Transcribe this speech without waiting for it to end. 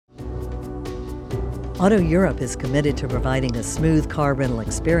Auto Europe is committed to providing a smooth car rental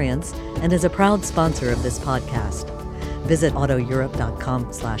experience and is a proud sponsor of this podcast. Visit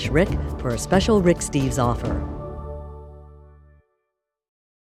autoeurope.com/Rick for a special Rick Steves offer.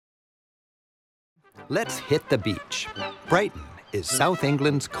 Let's hit the beach. Brighton is South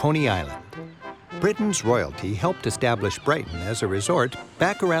England's Coney Island. Britain's royalty helped establish Brighton as a resort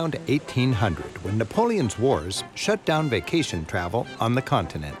back around 1800 when Napoleon's wars shut down vacation travel on the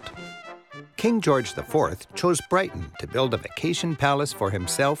continent. King George IV chose Brighton to build a vacation palace for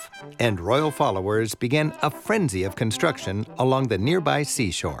himself, and royal followers began a frenzy of construction along the nearby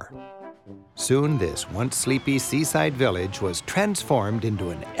seashore. Soon, this once sleepy seaside village was transformed into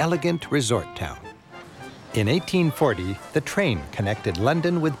an elegant resort town. In 1840, the train connected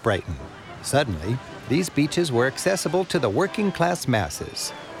London with Brighton. Suddenly, these beaches were accessible to the working-class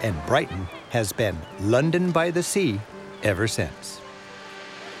masses, and Brighton has been London by the sea ever since.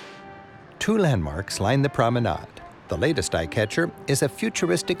 Two landmarks line the promenade. The latest eye-catcher is a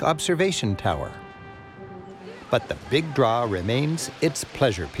futuristic observation tower. But the big draw remains its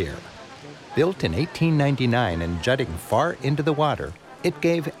pleasure pier. Built in 1899 and jutting far into the water, it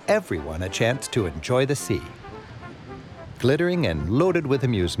gave everyone a chance to enjoy the sea. Glittering and loaded with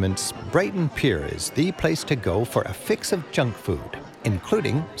amusements, Brighton Pier is the place to go for a fix of junk food,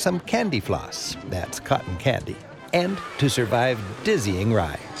 including some candy floss, that's cotton candy, and to survive dizzying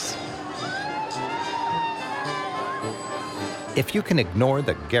rides. If you can ignore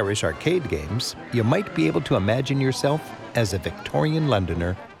the garish arcade games, you might be able to imagine yourself as a Victorian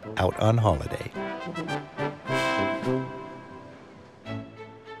Londoner out on holiday.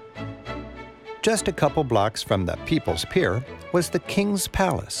 Just a couple blocks from the People's Pier was the King's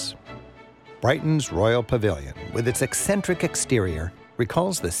Palace. Brighton's Royal Pavilion, with its eccentric exterior,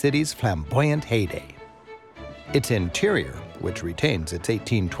 recalls the city's flamboyant heyday. Its interior, which retains its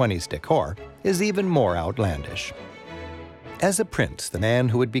 1820s decor, is even more outlandish. As a prince, the man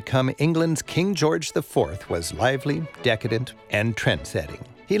who would become England's King George IV was lively, decadent, and trend-setting.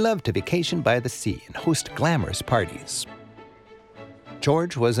 He loved to vacation by the sea and host glamorous parties.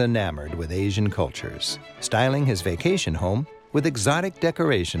 George was enamored with Asian cultures, styling his vacation home with exotic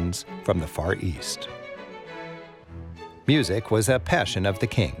decorations from the Far East. Music was a passion of the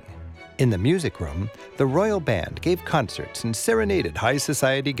king. In the music room, the royal band gave concerts and serenaded high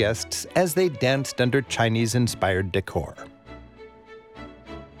society guests as they danced under Chinese-inspired decor.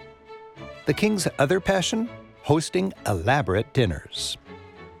 The king's other passion? Hosting elaborate dinners.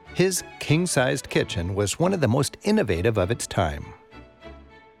 His king-sized kitchen was one of the most innovative of its time.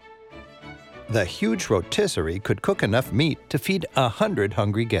 The huge rotisserie could cook enough meat to feed 100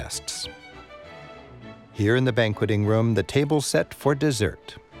 hungry guests. Here in the banqueting room, the table's set for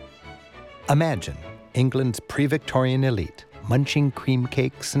dessert. Imagine England's pre-Victorian elite munching cream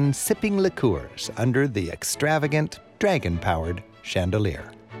cakes and sipping liqueurs under the extravagant, dragon-powered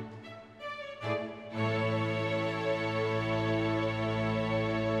chandelier.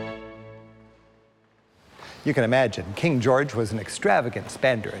 You can imagine, King George was an extravagant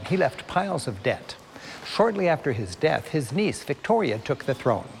spender, and he left piles of debt. Shortly after his death, his niece, Victoria, took the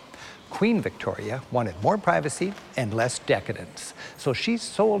throne. Queen Victoria wanted more privacy and less decadence, so she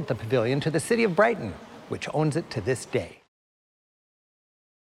sold the pavilion to the city of Brighton, which owns it to this day.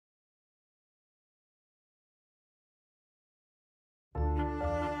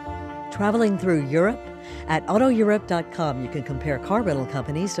 Traveling through Europe? At autoeurope.com, you can compare car rental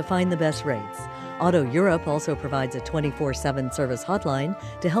companies to find the best rates. Auto Europe also provides a 24/7 service hotline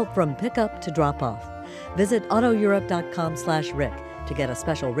to help from pickup to drop-off. Visit autoeurope.com/Rick to get a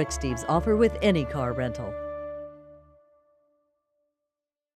special Rick Steves offer with any car rental.